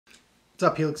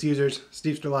What's up, Helix users?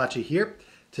 Steve Strelacci here.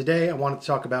 Today I wanted to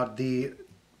talk about the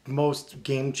most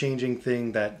game-changing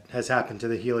thing that has happened to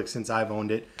the Helix since I've owned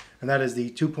it, and that is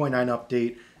the 2.9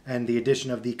 update and the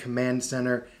addition of the Command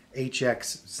Center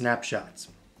HX snapshots.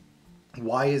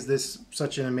 Why is this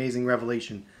such an amazing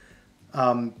revelation?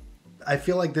 I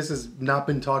feel like this has not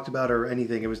been talked about or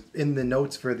anything. It was in the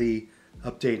notes for the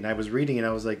update, and I was reading it, and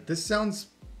I was like, this sounds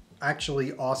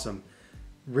actually awesome.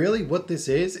 Really, what this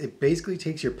is, it basically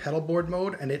takes your pedal board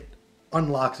mode and it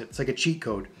unlocks it. It's like a cheat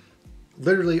code.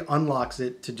 Literally unlocks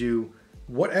it to do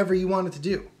whatever you want it to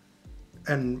do.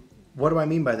 And what do I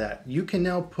mean by that? You can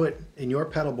now put in your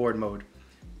pedal board mode,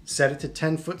 set it to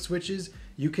 10 foot switches.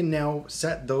 You can now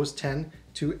set those 10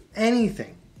 to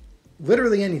anything,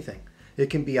 literally anything. It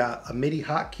can be a MIDI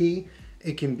hotkey.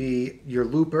 It can be your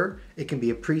looper. It can be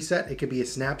a preset. It could be a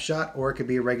snapshot, or it could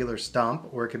be a regular stomp,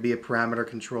 or it could be a parameter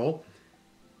control.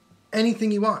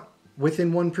 Anything you want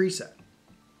within one preset.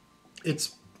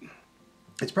 It's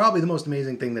probably the most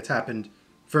amazing thing that's happened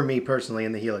for me personally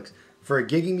in the Helix. For a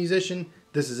gigging musician,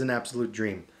 this is an absolute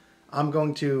dream. I'm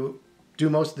going to do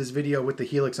most of this video with the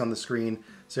Helix on the screen,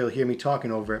 so you'll hear me talking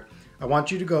over it. I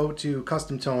want you to go to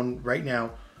Custom Tone right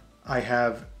now. I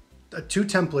have two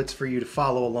templates for you to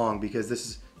follow along, because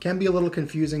this can be a little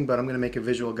confusing, but I'm going to make a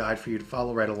visual guide for you to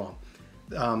follow right along.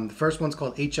 The first one's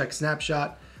called HX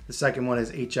Snapshot. The second one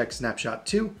is HX Snapshot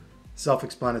 2,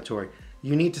 self-explanatory.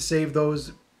 You need to save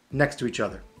those next to each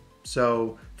other.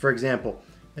 So, for example,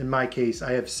 in my case,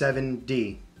 I have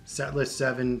 7D, setlist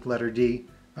 7, letter D,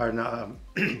 or no,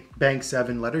 bank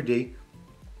 7, letter D,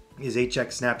 is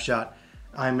HX Snapshot.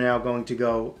 I'm now going to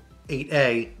go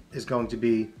 8A is going to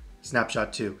be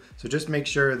Snapshot 2. So just make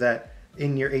sure that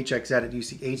in your HX edit, you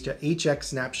see HX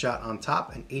Snapshot on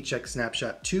top and HX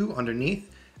Snapshot 2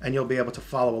 underneath, and you'll be able to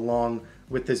follow along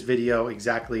with this video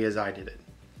exactly as I did it.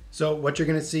 So what you're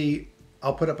gonna see,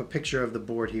 I'll put up a picture of the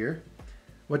board here.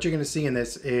 What you're gonna see in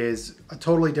this is a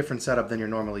totally different setup than you're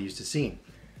normally used to seeing.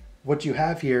 What you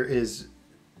have here is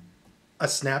a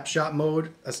snapshot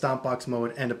mode, a stomp box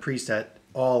mode, and a preset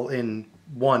all in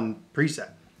one preset.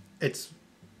 It's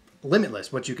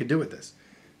limitless what you could do with this.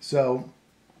 So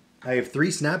I have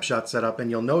 3 snapshots set up,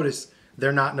 and you'll notice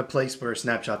they're not in a place where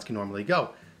snapshots can normally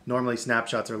go. Normally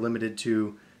snapshots are limited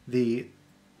to the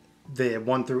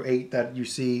 1 through 8 that you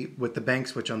see with the bank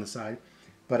switch on the side.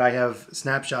 But I have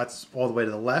snapshots all the way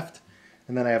to the left,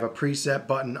 and then I have a preset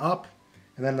button up,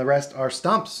 and then the rest are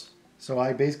stumps. So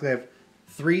I basically have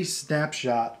 3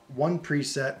 snapshot, 1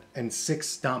 preset, and 6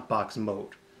 stomp box mode.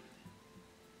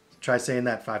 Try saying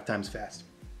that 5 times fast.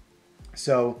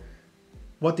 So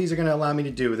what these are going to allow me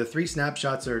to do, the 3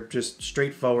 snapshots are just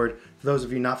straightforward. For those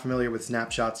of you not familiar with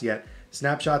snapshots yet,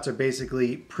 snapshots are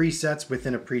basically presets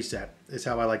within a preset, is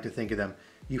how I like to think of them.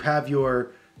 You have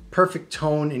your perfect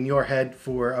tone in your head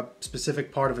for a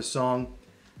specific part of a song,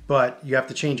 but you have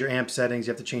to change your amp settings,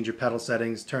 you have to change your pedal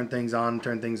settings, turn things on,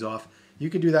 turn things off. You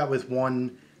can do that with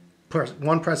one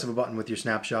press of a button with your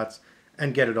snapshots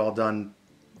and get it all done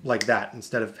like that,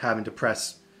 instead of having to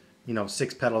press,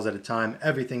 6 pedals at a time.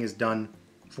 Everything is done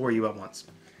for you at once.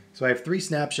 So I have 3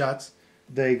 snapshots.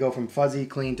 They go from fuzzy,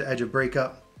 clean to edge of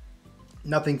breakup.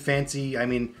 Nothing fancy. I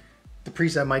mean, the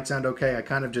preset might sound okay. I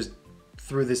kind of just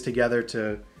threw this together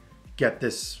to get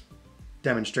this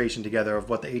demonstration together of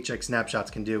what the HX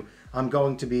snapshots can do. I'm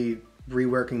going to be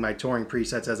reworking my touring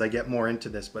presets as I get more into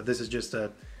this, but this is just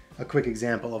a quick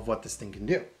example of what this thing can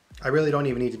do. I really don't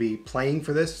even need to be playing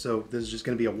for this, so this is just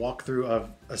going to be a walkthrough of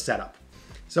a setup.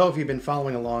 So if you've been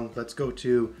following along, let's go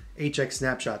to HX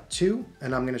Snapshot 2,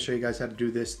 and I'm going to show you guys how to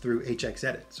do this through HX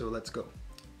Edit. So let's go.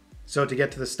 So to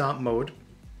get to the stomp mode,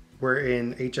 we're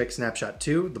in HX Snapshot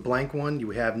 2, the blank one.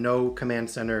 You have no Command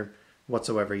Center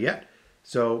whatsoever yet.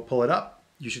 So pull it up.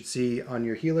 You should see on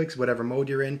your Helix, whatever mode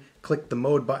you're in, click the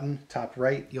mode button, top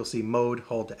right. You'll see mode,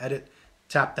 hold to edit.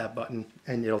 Tap that button,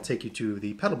 and it'll take you to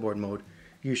the pedal board mode.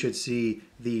 You should see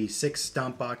the 6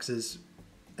 stomp boxes,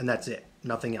 and that's it,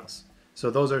 nothing else. So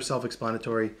those are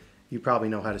self-explanatory. You probably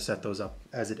know how to set those up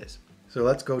as it is. So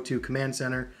let's go to Command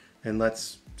Center, and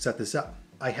let's set this up.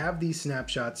 I have these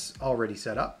snapshots already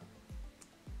set up.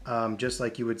 Just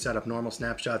like you would set up normal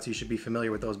snapshots, you should be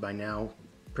familiar with those by now.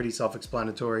 Pretty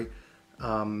self-explanatory.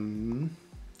 So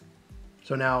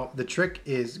now the trick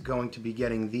is going to be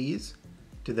getting these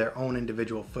to their own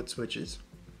individual foot switches.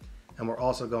 And we're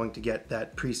also going to get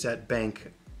that preset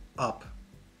bank up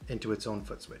into its own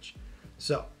foot switch.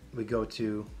 So we go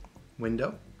to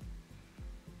Window,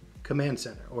 Command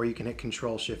Center, or you can hit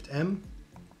Control-Shift-M.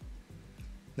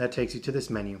 That takes you to this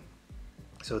menu.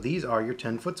 So these are your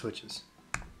 10 foot switches.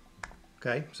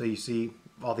 Okay, so you see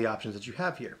all the options that you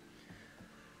have here.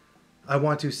 I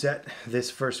want to set this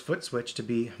first foot switch to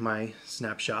be my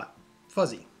snapshot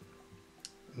fuzzy.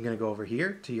 I'm going to go over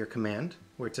here to your command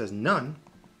where it says none.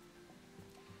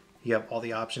 You have all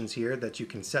the options here that you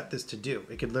can set this to do.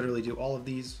 It could literally do all of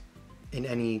these in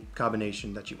any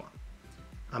combination that you want.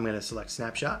 I'm going to select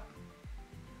snapshot.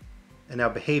 And now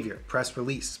behavior, press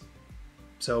release.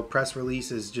 So press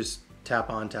release is just tap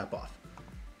on, tap off.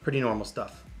 Pretty normal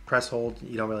stuff. Press hold,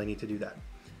 you don't really need to do that.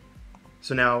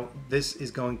 So now this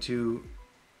is going to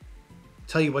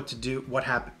tell you what to do, what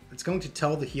happened. It's going to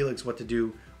tell the Helix what to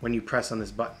do when you press on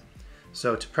this button.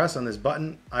 So to press on this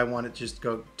button, I want it just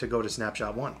go to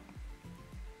snapshot 1.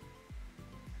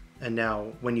 And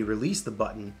now when you release the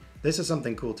button, this is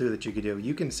something cool too that you could do.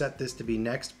 You can set this to be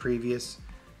next, previous,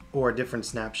 or a different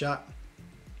snapshot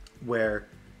where,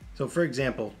 so for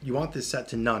example, you want this set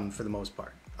to none for the most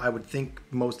part. I would think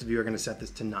most of you are going to set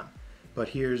this to none, but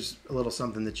here's a little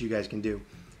something that you guys can do.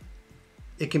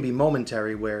 It can be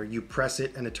momentary where you press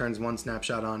it and it turns one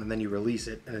snapshot on, and then you release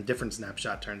it and a different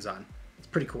snapshot turns on. It's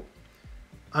pretty cool.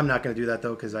 I'm not going to do that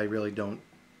though because I really don't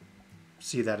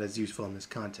see that as useful in this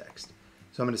context.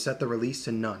 So I'm going to set the release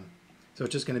to none. So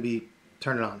it's just going to be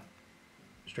turn it on.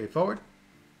 Straightforward.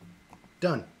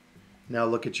 Done. Now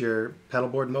look at your pedal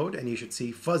board mode and you should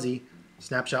see fuzzy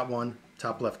snapshot 1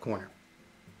 top left corner.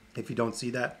 If you don't see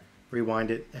that,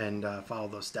 rewind it and follow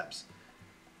those steps.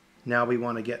 Now we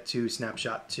want to get to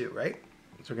snapshot 2, right?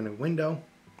 So we're going to window,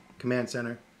 Command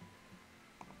Center.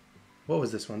 What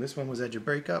was this one? This one was edge of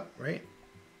breakup, right?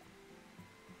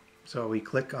 So we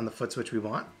click on the foot switch we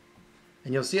want.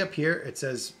 And you'll see up here, it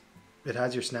says it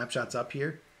has your snapshots up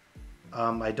here.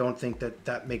 I don't think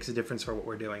that makes a difference for what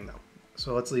we're doing though.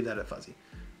 So let's leave that at fuzzy.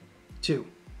 2,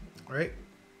 all right?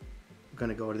 I'm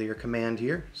gonna go to your command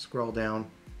here, scroll down,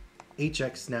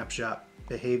 HX snapshot,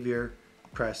 behavior,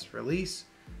 press, release.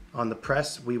 On the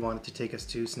press, we want it to take us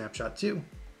to snapshot 2.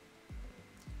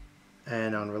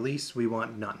 And on release, we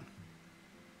want none.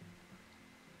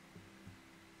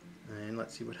 And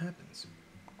let's see what happens.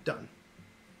 Done.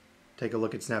 Take a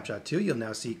look at snapshot 2, you'll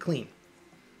now see clean.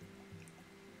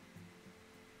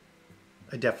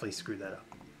 I definitely screwed that up.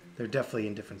 They're definitely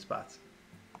in different spots.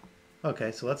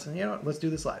 Okay, so let's do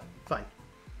this live. Fine.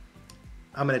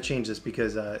 I'm going to change this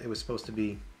because it was supposed to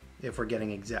be, if we're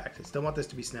getting exact. I still want this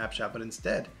to be snapshot, but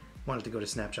instead, I want it to go to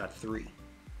snapshot 3.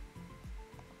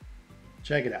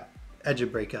 Check it out. Edge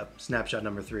of breakup, snapshot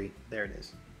number 3. There it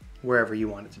is. Wherever you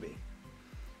want it to be.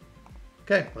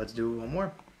 Okay, let's do one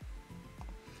more.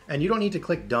 And you don't need to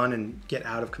click done and get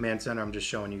out of Command Center. I'm just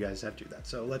showing you guys how to do that.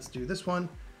 So let's do this one.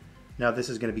 Now this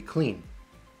is going to be clean.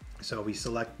 So we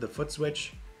select the foot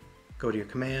switch, go to your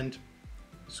command,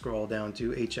 scroll down to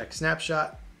HX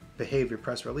snapshot, behavior,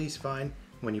 press release, fine.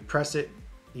 When you press it,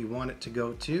 you want it to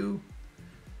go to,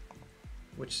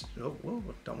 whoa,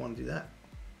 don't want to do that.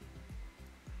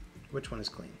 Which one is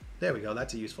clean? There we go,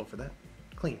 that's useful for that.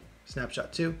 Clean,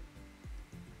 snapshot 2,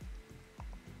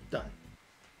 done.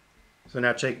 So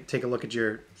now take a look at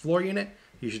your floor unit.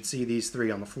 You should see these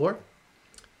 3 on the floor.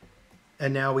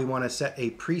 And now we want to set a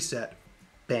preset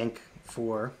bank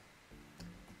for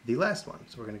the last one.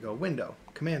 So we're going to go Window,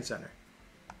 Command Center.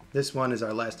 This one is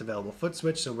our last available foot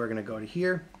switch, so we're going to go to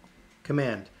here,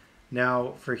 Command.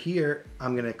 Now for here,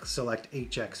 I'm going to select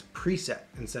HX preset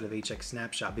instead of HX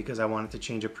snapshot because I wanted to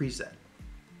change a preset.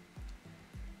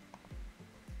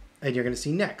 And you're going to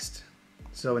see next.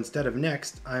 So instead of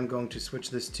next, I'm going to switch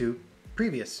this to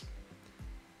previous.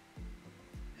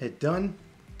 Hit done,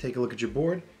 take a look at your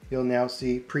board. You'll now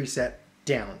see preset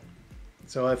down.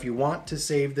 So if you want to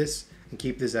save this and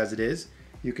keep this as it is,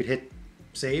 you could hit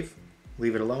save,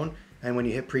 leave it alone, and when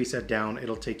you hit preset down,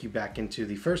 it'll take you back into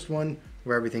the first one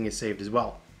where everything is saved as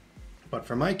well. But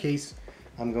for my case,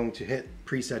 I'm going to hit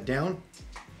preset down,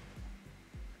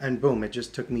 and boom, it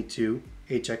just took me to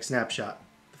HX snapshot,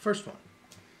 the first one.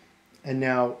 And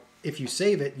now if you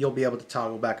save it, you'll be able to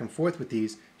toggle back and forth with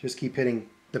these. Just keep hitting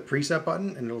the preset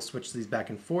button and it'll switch these back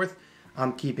and forth.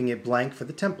 I'm keeping it blank for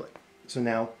the template. So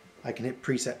now I can hit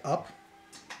preset up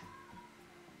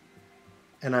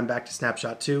and I'm back to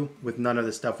snapshot 2 with none of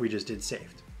the stuff we just did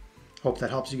saved. Hope that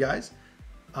helps you guys.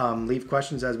 Leave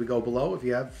questions as we go below. If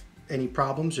you have any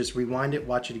problems, just rewind it,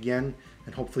 watch it again,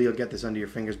 and hopefully you'll get this under your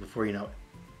fingers before you know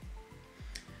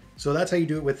it. So that's how you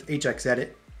do it with HX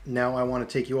Edit. Now I want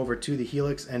to take you over to the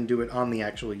Helix and do it on the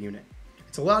actual unit.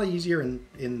 It's a lot easier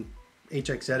in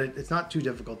HX Edit. It's not too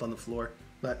difficult on the floor,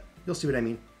 but you'll see what I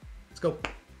mean. Let's go.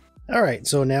 All right,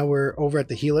 so now we're over at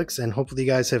the Helix, and hopefully you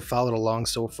guys have followed along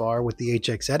so far with the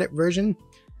HX Edit version.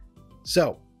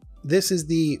 So this is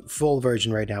the full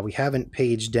version right now. We haven't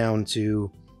paged down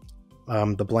to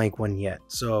the blank one yet.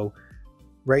 So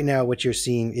Right now what you're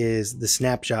seeing is the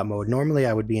snapshot mode. Normally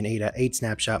I would be in 8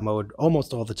 snapshot mode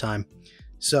almost all the time.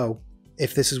 So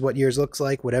if this is what yours looks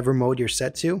like, whatever mode you're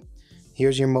set to,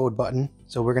 here's your mode button.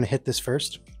 So we're going to hit this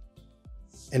first,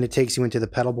 and it takes you into the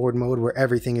pedal board mode where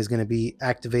everything is going to be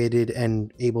activated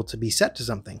and able to be set to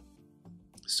something.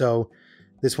 So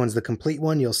this one's the complete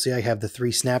one. You'll see I have the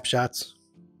 3 snapshots.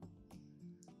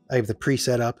 I have the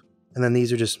preset up, and then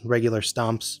these are just regular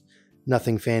stomps,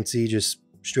 nothing fancy, just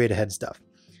straight ahead stuff.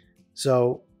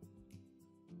 So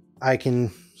I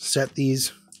can set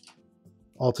these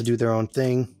all to do their own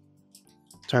thing,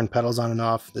 turn pedals on and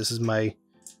off. This is my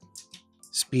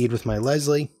speed with my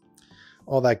Leslie,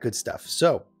 all that good stuff.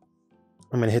 So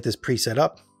I'm going to hit this preset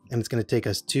up, and it's going to take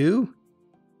us to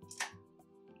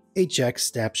HX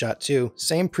Snapshot 2.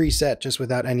 Same preset, just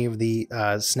without any of the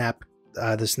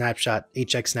snapshot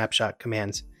HX Snapshot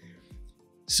commands.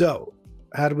 So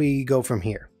how do we go from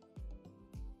here?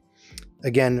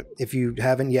 Again, if you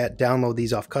haven't yet, download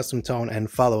these off Custom Tone and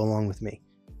follow along with me.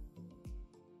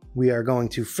 We are going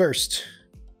to first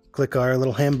click our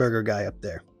little hamburger guy up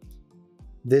there.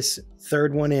 This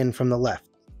third one in from the left.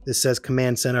 This says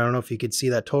Command Center. I don't know if you could see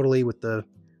that totally with the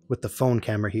phone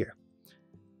camera here.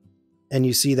 And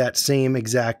you see that same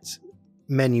exact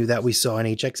menu that we saw in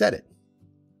HX Edit.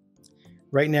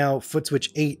 Right now, foot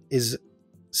switch 8 is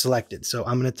selected. So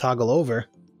I'm going to toggle over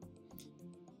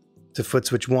to foot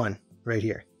switch 1 right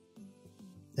here.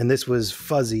 And this was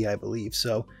fuzzy, I believe.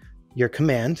 So your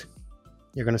command,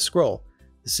 you're going to scroll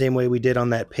the same way we did on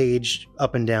that page,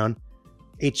 up and down,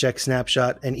 HX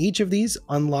Snapshot. And each of these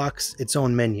unlocks its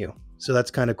own menu. So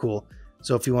that's kind of cool.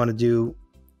 So if you want to do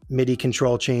MIDI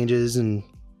control changes and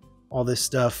all this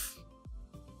stuff,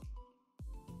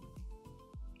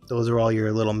 those are all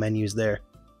your little menus there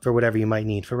for whatever you might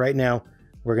need. For right now,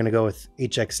 we're going to go with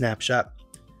HX Snapshot.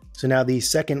 So now the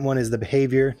second one is the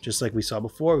behavior, just like we saw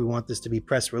before. We want this to be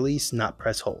press release, not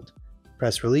press hold.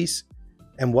 Press release.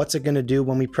 And what's it going to do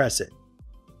when we press it?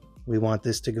 We want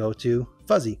this to go to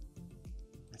fuzzy.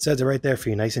 It says it right there for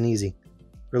you, nice and easy.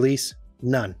 Release,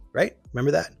 none, right?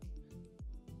 Remember that?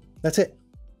 That's it.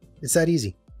 It's that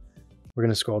easy. We're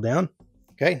going to scroll down.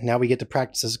 Okay, now we get to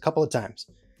practice this a couple of times.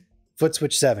 Foot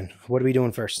switch 7. What are we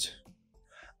doing first?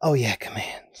 Oh yeah,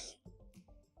 commands.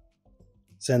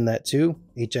 Send that to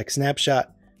HX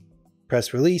Snapshot.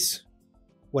 Press release.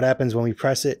 What happens when we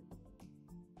press it?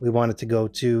 We want it to go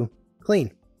to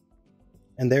clean.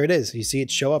 And there it is. You see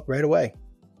it show up right away.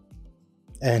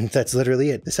 And that's literally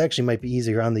it. This actually might be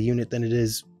easier on the unit than it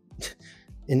is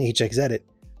in HX Edit.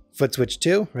 Foot switch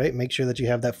 2, right? Make sure that you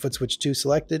have that foot switch 2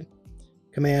 selected.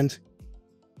 Command.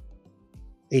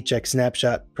 HX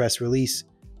Snapshot, press release.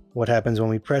 What happens when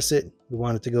we press it? We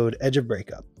want it to go to edge of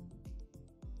breakup.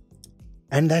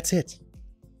 And that's it.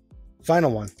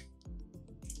 Final one.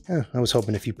 I was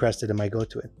hoping if you pressed it, it might go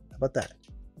to it. How about that?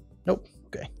 Nope.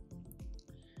 Okay.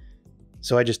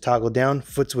 So I just toggled down.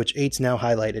 Foot switch 8's now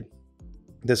highlighted.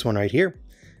 This one right here.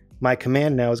 My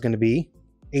command now is going to be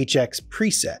HX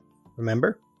preset.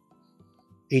 Remember?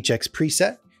 HX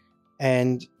preset.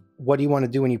 And what do you want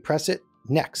to do when you press it?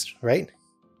 Next, right?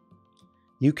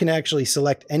 You can actually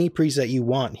select any preset you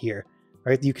want here,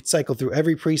 right? You could cycle through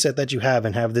every preset that you have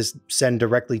and have this send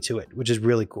directly to it, which is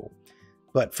really cool.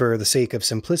 But for the sake of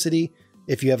simplicity,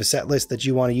 if you have a set list that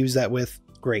you want to use that with,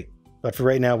 great. But for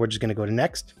right now, we're just going to go to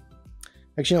next.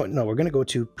 Actually, no, we're going to go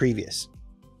to previous,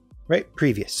 right?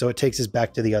 Previous. So it takes us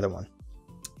back to the other one.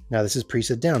 Now this is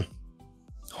preset down,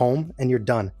 home, and you're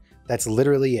done. That's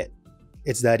literally it.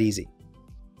 It's that easy.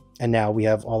 And now we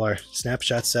have all our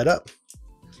snapshots set up.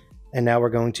 And now we're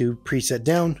going to preset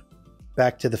down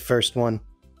back to the first one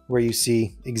where you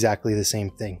see exactly the same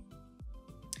thing.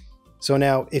 So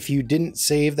now if you didn't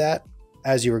save that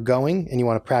as you were going and you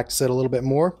want to practice it a little bit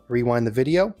more, rewind the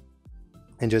video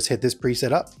and just hit this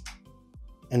preset up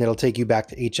and it'll take you back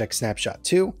to HX Snapshot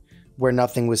 2 where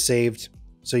nothing was saved,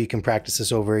 so you can practice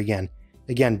this over again.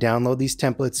 Again, download these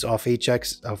templates off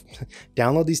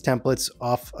download these templates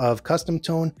off of Custom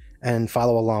Tone and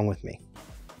follow along with me.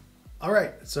 All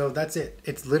right, so that's it.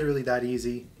 It's literally that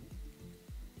easy.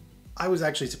 I was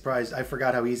actually surprised. I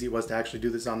forgot how easy it was to actually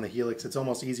do this on the Helix. It's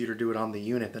almost easier to do it on the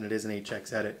unit than it is in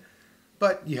HX Edit.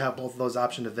 But you have both of those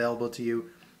options available to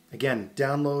you. Again,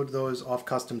 download those off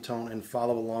Custom Tone and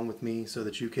follow along with me so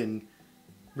that you can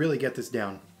really get this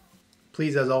down.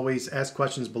 Please, as always, ask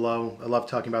questions below. I love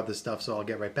talking about this stuff, so I'll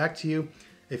get right back to you.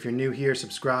 If you're new here,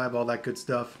 subscribe, all that good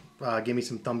stuff. Give me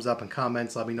some thumbs up and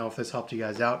comments. Let me know if this helped you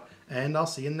guys out. And I'll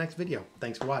see you in the next video.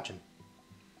 Thanks for watching.